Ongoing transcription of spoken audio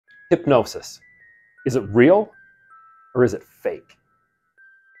Hypnosis. Is it real or is it fake?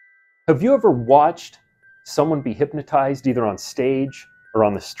 Have you ever watched someone be hypnotized either on stage or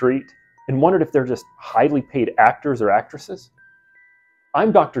on the street and wondered if they're just highly paid actors or actresses?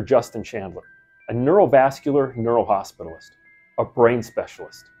 I'm Dr. Justin Chandler, a neurovascular neurohospitalist, a brain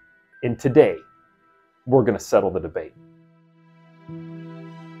specialist, and today we're going to settle the debate.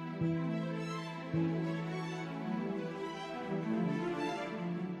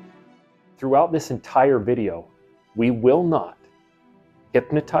 Throughout this entire video, we will not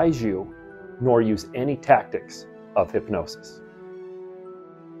hypnotize you nor use any tactics of hypnosis.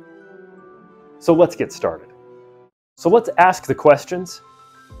 So let's get started. So let's ask the questions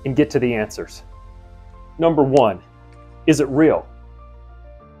and get to the answers. Number one, is it real?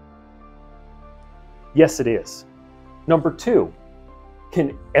 Yes, it is. Number two,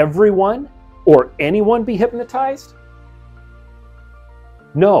 can everyone or anyone be hypnotized?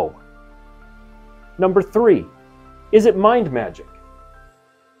 No. Number three, is it mind magic?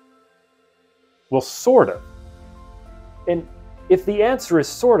 Well, sort of. And if the answer is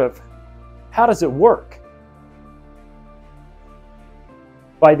sort of, how does it work?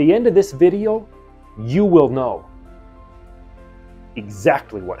 By the end of this video, you will know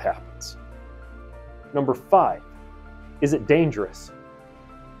exactly what happens. Number five, is it dangerous?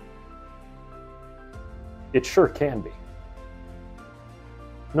 It sure can be.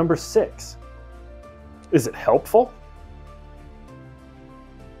 Number six, is it helpful?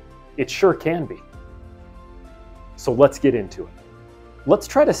 It sure can be. So let's get into it. Let's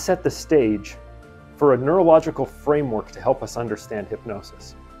try to set the stage for a neurological framework to help us understand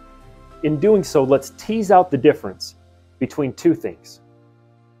hypnosis. In doing so, let's tease out the difference between two things: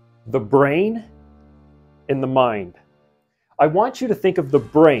 the brain and the mind. I want you to think of the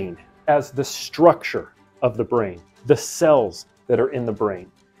brain as the structure of the brain, the cells that are in the brain,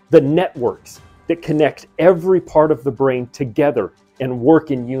 the networks that connect every part of the brain together and work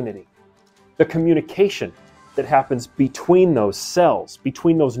in unity. The communication that happens between those cells,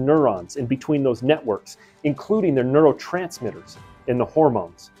 between those neurons, and between those networks, including their neurotransmitters and the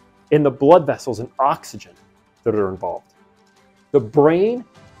hormones, and the blood vessels and oxygen that are involved. The brain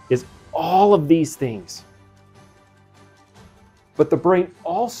is all of these things. But the brain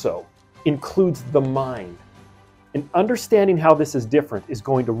also includes the mind. And understanding how this is different is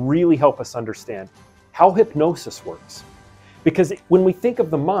going to really help us understand how hypnosis works. Because when we think of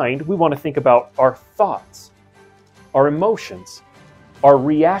the mind, we want to think about our thoughts, our emotions, our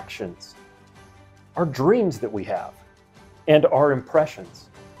reactions, our dreams that we have, and our impressions.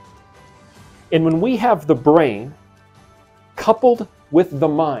 And when we have the brain coupled with the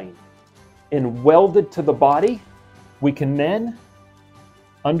mind and welded to the body, we can then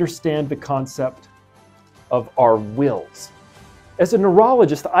understand the concept of our wills. As a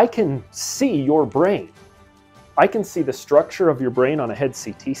neurologist, I can see your brain. I can see the structure of your brain on a head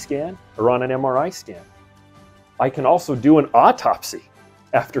CT scan or on an MRI scan. I can also do an autopsy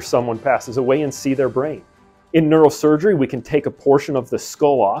after someone passes away and see their brain. In neurosurgery, we can take a portion of the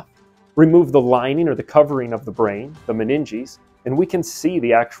skull off, remove the lining or the covering of the brain, the meninges, and we can see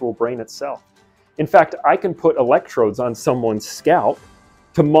the actual brain itself. In fact, I can put electrodes on someone's scalp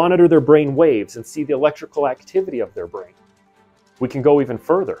to monitor their brain waves and see the electrical activity of their brain. We can go even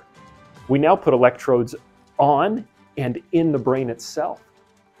further. We now put electrodes on and in the brain itself.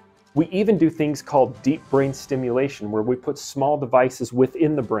 We even do things called deep brain stimulation, where we put small devices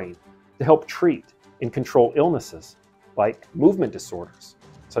within the brain to help treat and control illnesses like movement disorders,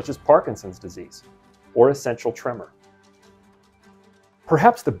 such as Parkinson's disease or essential tremor.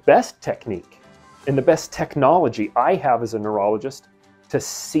 Perhaps the best technique and the best technology I have as a neurologist to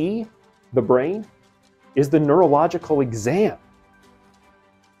see the brain is the neurological exam.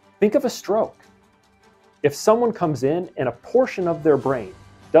 Think of a stroke. If someone comes in and a portion of their brain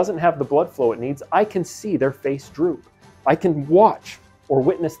doesn't have the blood flow it needs, I can see their face droop. I can watch or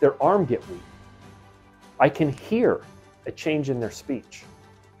witness their arm get weak. I can hear a change in their speech.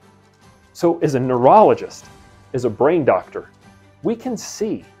 So as a neurologist, as a brain doctor, we can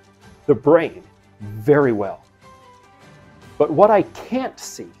see the brain very well. But what I can't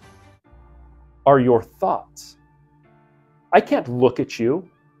see are your thoughts. I can't look at you,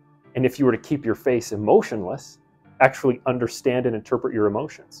 and if you were to keep your face emotionless, actually understand and interpret your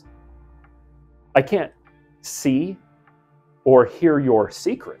emotions. I can't see or hear your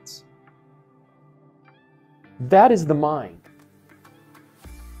secrets. That is the mind.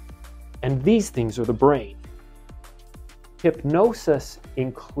 And these things are the brain. Hypnosis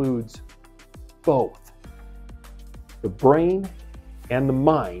includes both the brain and the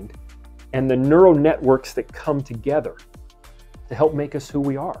mind and the neural networks that come together to help make us who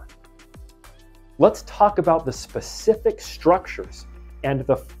we are. let's talk about the specific structures and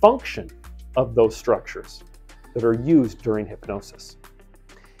the function of those structures that are used during hypnosis.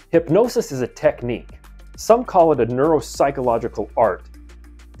 Hypnosis is a technique. Some call it a neuropsychological art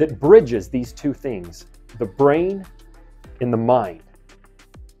that bridges these two things, the brain and the mind.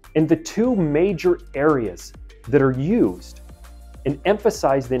 And the two major areas that are used and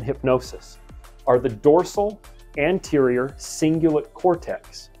emphasized in hypnosis are the dorsal anterior cingulate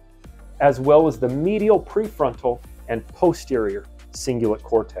cortex, as well as the medial prefrontal and posterior cingulate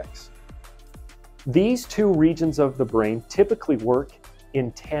cortex. These two regions of the brain typically work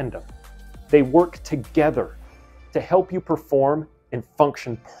in tandem. They work together to help you perform and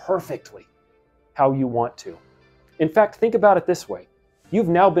function perfectly how you want to. In fact, think about it this way. You've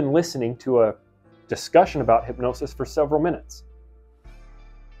now been listening to a discussion about hypnosis for several minutes.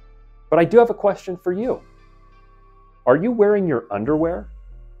 But I do have a question for you. Are you wearing your underwear?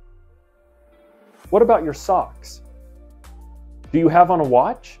 What about your socks? Do you have on a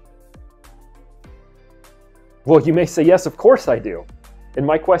watch? Well, you may say, yes, of course I do. And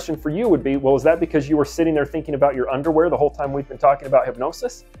my question for you would be, well, is that because you were sitting there thinking about your underwear the whole time we've been talking about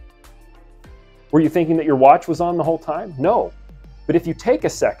hypnosis? Were you thinking that your watch was on the whole time? No. But if you take a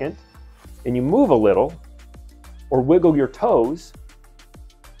second and you move a little or wiggle your toes,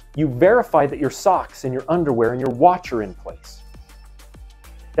 you verify that your socks and your underwear and your watch are in place.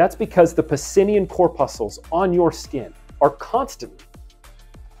 That's because the Pacinian corpuscles on your skin are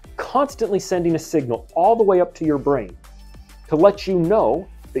constantly sending a signal all the way up to your brain to let you know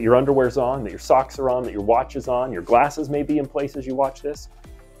that your underwear's on, that your socks are on, that your watch is on, your glasses may be in place as you watch this.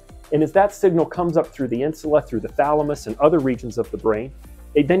 And as that signal comes up through the insula, through the thalamus and other regions of the brain,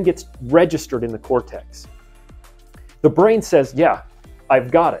 it then gets registered in the cortex. The brain says, yeah,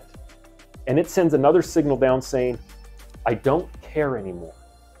 I've got it. And it sends another signal down saying, I don't care anymore.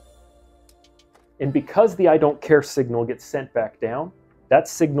 And because the I don't care signal gets sent back down, that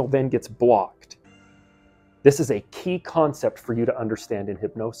signal then gets blocked. This is a key concept for you to understand in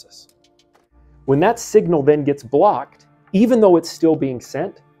hypnosis. When that signal then gets blocked, even though it's still being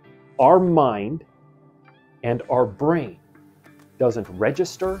sent, our mind and our brain doesn't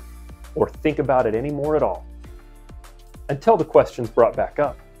register or think about it anymore at all until the question's brought back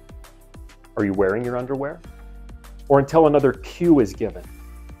up. Are you wearing your underwear? Or until another cue is given,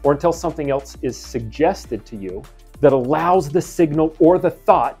 or until something else is suggested to you that allows the signal or the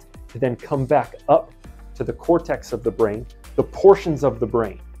thought to then come back up to the cortex of the brain, the portions of the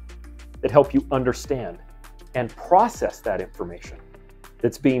brain that help you understand and process that information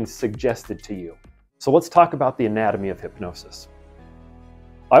that's being suggested to you. So let's talk about the anatomy of hypnosis.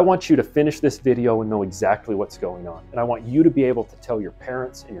 I want you to finish this video and know exactly what's going on. And I want you to be able to tell your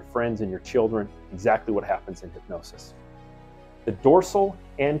parents and your friends and your children exactly what happens in hypnosis. The dorsal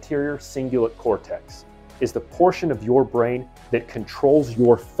anterior cingulate cortex is the portion of your brain that controls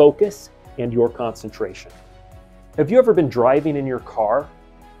your focus and your concentration. Have you ever been driving in your car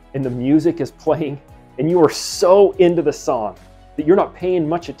and the music is playing and you are so into the song that you're not paying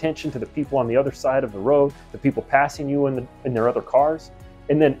much attention to the people on the other side of the road, the people passing you in their other cars,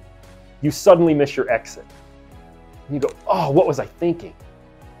 and then you suddenly miss your exit. And you go, oh, what was I thinking?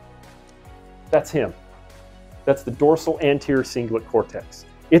 That's him. That's the dorsal anterior cingulate cortex.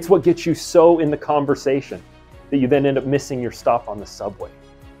 It's what gets you so in the conversation that you then end up missing your stop on the subway.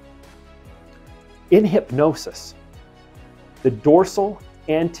 In hypnosis, the dorsal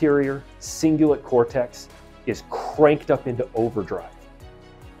anterior cingulate cortex is cranked up into overdrive.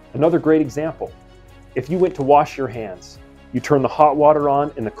 Another great example, if you went to wash your hands, you turn the hot water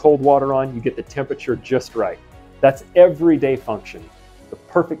on and the cold water on, you get the temperature just right. That's everyday functioning, the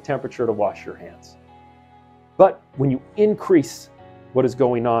perfect temperature to wash your hands. But when you increase what is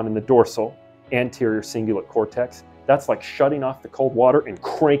going on in the dorsal anterior cingulate cortex, that's like shutting off the cold water and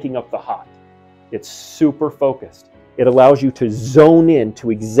cranking up the hot. It's super focused. It allows you to zone in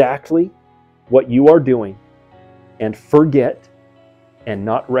to exactly what you are doing and forget and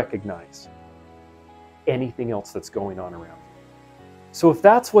not recognize anything else that's going on around you. So if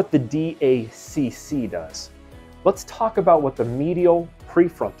that's what the DACC does, let's talk about what the medial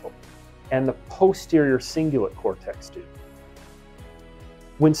prefrontal and the posterior cingulate cortex do.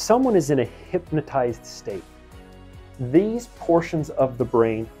 When someone is in a hypnotized state, these portions of the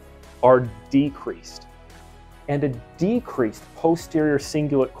brain are decreased, and a decreased posterior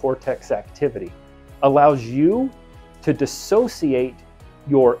cingulate cortex activity allows you to dissociate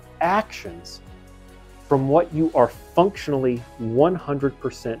your actions from what you are functionally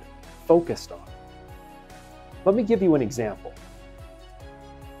 100% focused on. Let me give you an example.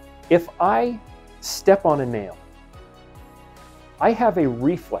 If I step on a nail, I have a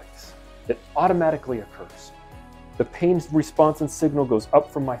reflex that automatically occurs. The pain response and signal goes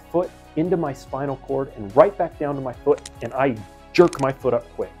up from my foot into my spinal cord and right back down to my foot, and I jerk my foot up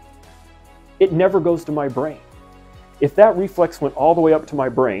quick. It never goes to my brain. If that reflex went all the way up to my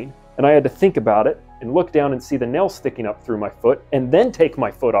brain and I had to think about it and look down and see the nail sticking up through my foot and then take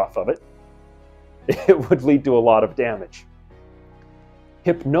my foot off of it, it would lead to a lot of damage.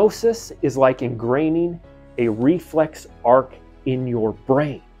 Hypnosis is like ingraining a reflex arc in your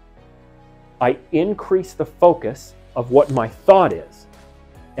brain. I increase the focus of what my thought is,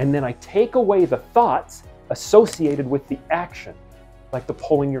 and then I take away the thoughts associated with the action, like the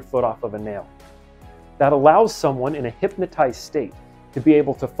pulling your foot off of a nail. That allows someone in a hypnotized state to be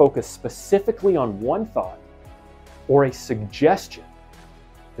able to focus specifically on one thought or a suggestion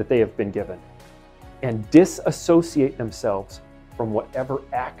that they have been given and disassociate themselves from whatever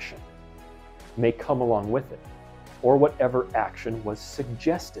action may come along with it or whatever action was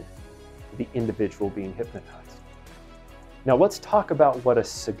suggested to the individual being hypnotized. Now let's talk about what a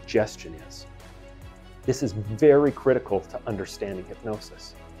suggestion is. This is very critical to understanding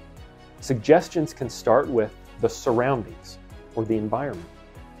hypnosis. Suggestions can start with the surroundings or the environment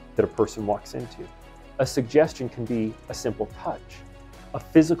that a person walks into. A suggestion can be a simple touch, a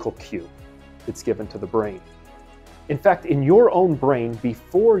physical cue that's given to the brain. In fact, in your own brain,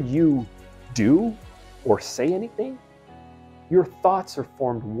 before you do or say anything, your thoughts are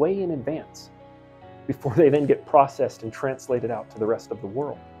formed way in advance before they then get processed and translated out to the rest of the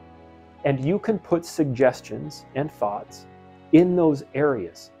world. And you can put suggestions and thoughts in those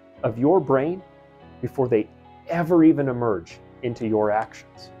areas of your brain before they ever even emerge into your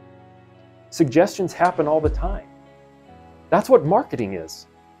actions. Suggestions happen all the time. That's what marketing is,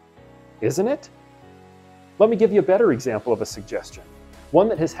 isn't it? Let me give you a better example of a suggestion, one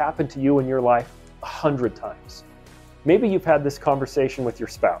that has happened to you in your life 100 times. Maybe you've had this conversation with your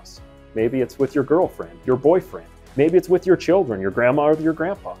spouse. Maybe it's with your girlfriend, your boyfriend. Maybe it's with your children, your grandma or your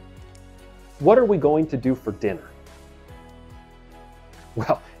grandpa. What are we going to do for dinner?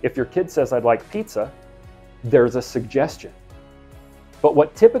 Well, if your kid says, "I'd like pizza," there's a suggestion. But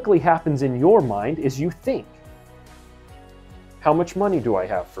what typically happens in your mind is you think, how much money do I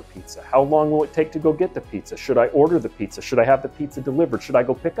have for pizza? How long will it take to go get the pizza? Should I order the pizza? Should I have the pizza delivered? Should I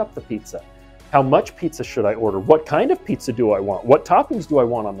go pick up the pizza? How much pizza should I order? What kind of pizza do I want? What toppings do I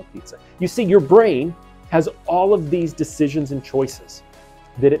want on the pizza? You see, your brain has all of these decisions and choices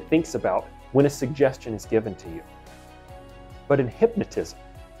that it thinks about when a suggestion is given to you. But in hypnotism,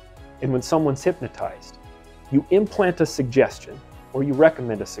 and when someone's hypnotized, you implant a suggestion or you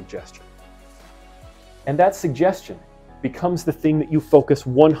recommend a suggestion. And that suggestion becomes the thing that you focus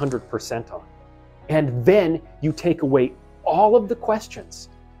 100% on. And then you take away all of the questions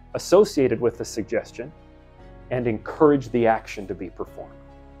associated with the suggestion and encourage the action to be performed.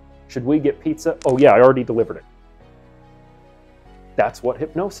 Should we get pizza? Oh yeah, I already delivered it. That's what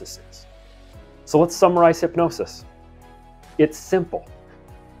hypnosis is. So let's summarize hypnosis. It's simple.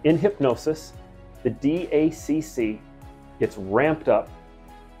 In hypnosis, the DACC gets ramped up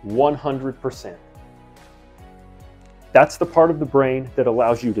 100%. That's the part of the brain that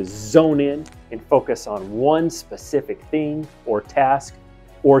allows you to zone in and focus on one specific thing or task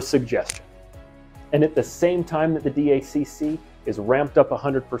or suggestion. And at the same time that the DACC is ramped up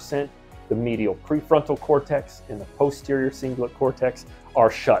 100%, the medial prefrontal cortex and the posterior cingulate cortex are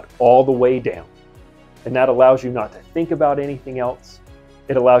shut all the way down. And that allows you not to think about anything else.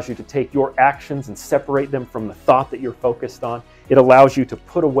 It allows you to take your actions and separate them from the thought that you're focused on. It allows you to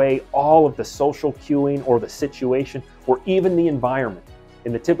put away all of the social cueing or the situation or even the environment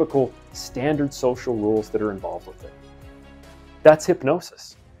and the typical standard social rules that are involved with it. That's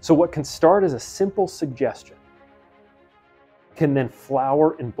hypnosis. So what can start as a simple suggestion can then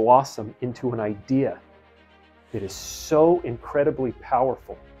flower and blossom into an idea that is so incredibly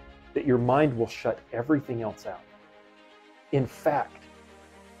powerful that your mind will shut everything else out. In fact,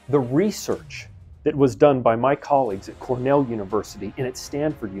 the research that was done by my colleagues at Cornell University and at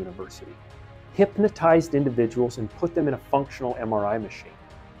Stanford University hypnotized individuals and put them in a functional MRI machine.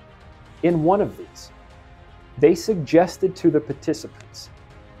 In one of these, they suggested to the participants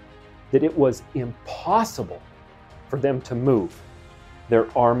that it was impossible for them to move their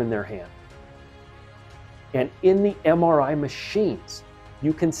arm and their hand. And in the MRI machines,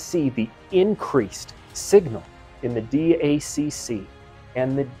 you can see the increased signal in the DACC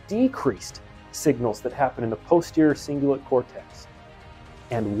and the decreased signals that happen in the posterior cingulate cortex.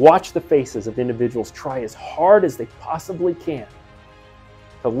 And watch the faces of individuals try as hard as they possibly can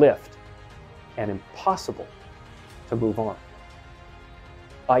to lift, and impossible to move on.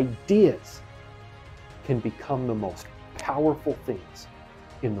 Ideas can become the most powerful things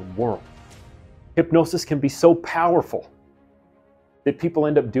in the world. Hypnosis can be so powerful that people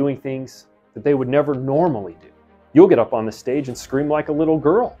end up doing things that they would never normally do. You'll get up on the stage and scream like a little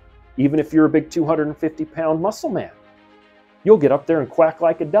girl, even if you're a big 250-pound muscle man. You'll get up there and quack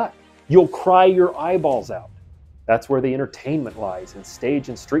like a duck. You'll cry your eyeballs out. That's where the entertainment lies in stage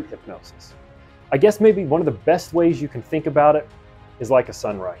and street hypnosis. I guess maybe one of the best ways you can think about it is like a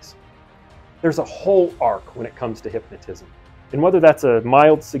sunrise. There's a whole arc when it comes to hypnotism. And whether that's a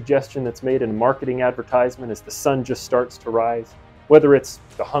mild suggestion that's made in a marketing advertisement as the sun just starts to rise, whether it's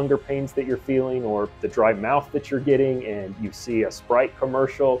the hunger pains that you're feeling or the dry mouth that you're getting and you see a Sprite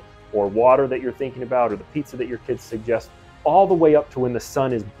commercial or water that you're thinking about or the pizza that your kids suggest, all the way up to when the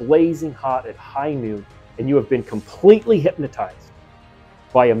sun is blazing hot at high noon and you have been completely hypnotized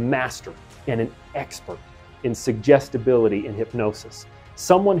by a master and an expert in suggestibility and hypnosis.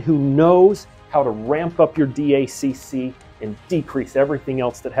 Someone who knows how to ramp up your DACC and decrease everything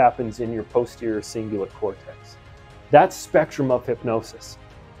else that happens in your posterior cingulate cortex. That spectrum of hypnosis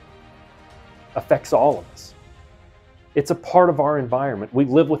affects all of us. It's a part of our environment. We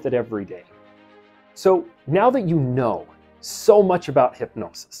live with it every day. So now that you know so much about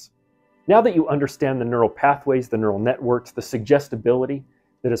hypnosis, now that you understand the neural pathways, the neural networks, the suggestibility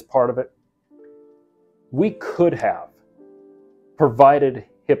that is part of it, we could have provided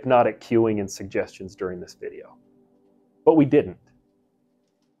hypnotic cueing and suggestions during this video, but we didn't.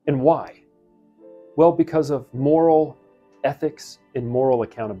 And why? Well, because of moral ethics and moral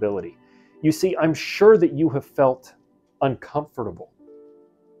accountability. You see, I'm sure that you have felt uncomfortable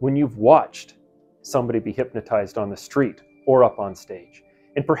when you've watched somebody be hypnotized on the street or up on stage.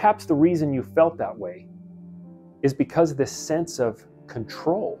 And perhaps the reason you felt that way is because of this sense of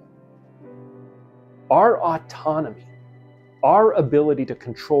control. Our autonomy, our ability to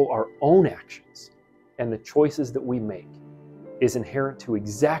control our own actions and the choices that we make is inherent to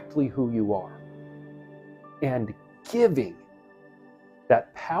exactly who you are. And giving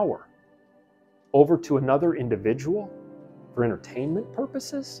that power over to another individual for entertainment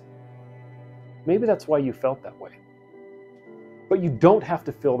purposes, maybe that's why you felt that way. But you don't have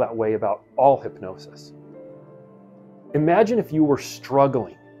to feel that way about all hypnosis. Imagine if you were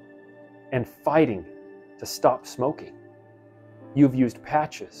struggling and fighting to stop smoking. You've used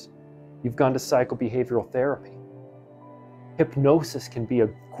patches. You've gone to psychobehavioral therapy. Hypnosis can be a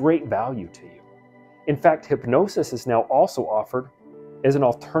great value to you. In fact, hypnosis is now also offered as an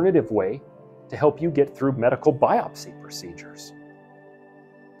alternative way to help you get through medical biopsy procedures.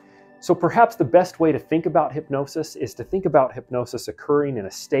 So perhaps the best way to think about hypnosis is to think about hypnosis occurring in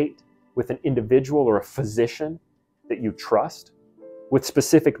a state with an individual or a physician that you trust, with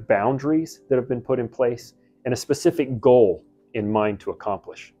specific boundaries that have been put in place and a specific goal in mind to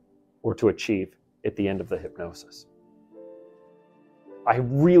accomplish or to achieve at the end of the hypnosis. I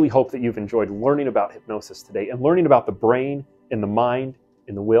really hope that you've enjoyed learning about hypnosis today and learning about the brain and the mind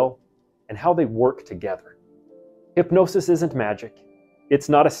and the will and how they work together. Hypnosis isn't magic. It's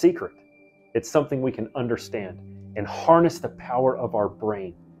not a secret. It's something we can understand and harness the power of our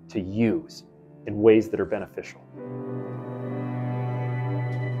brain to use in ways that are beneficial.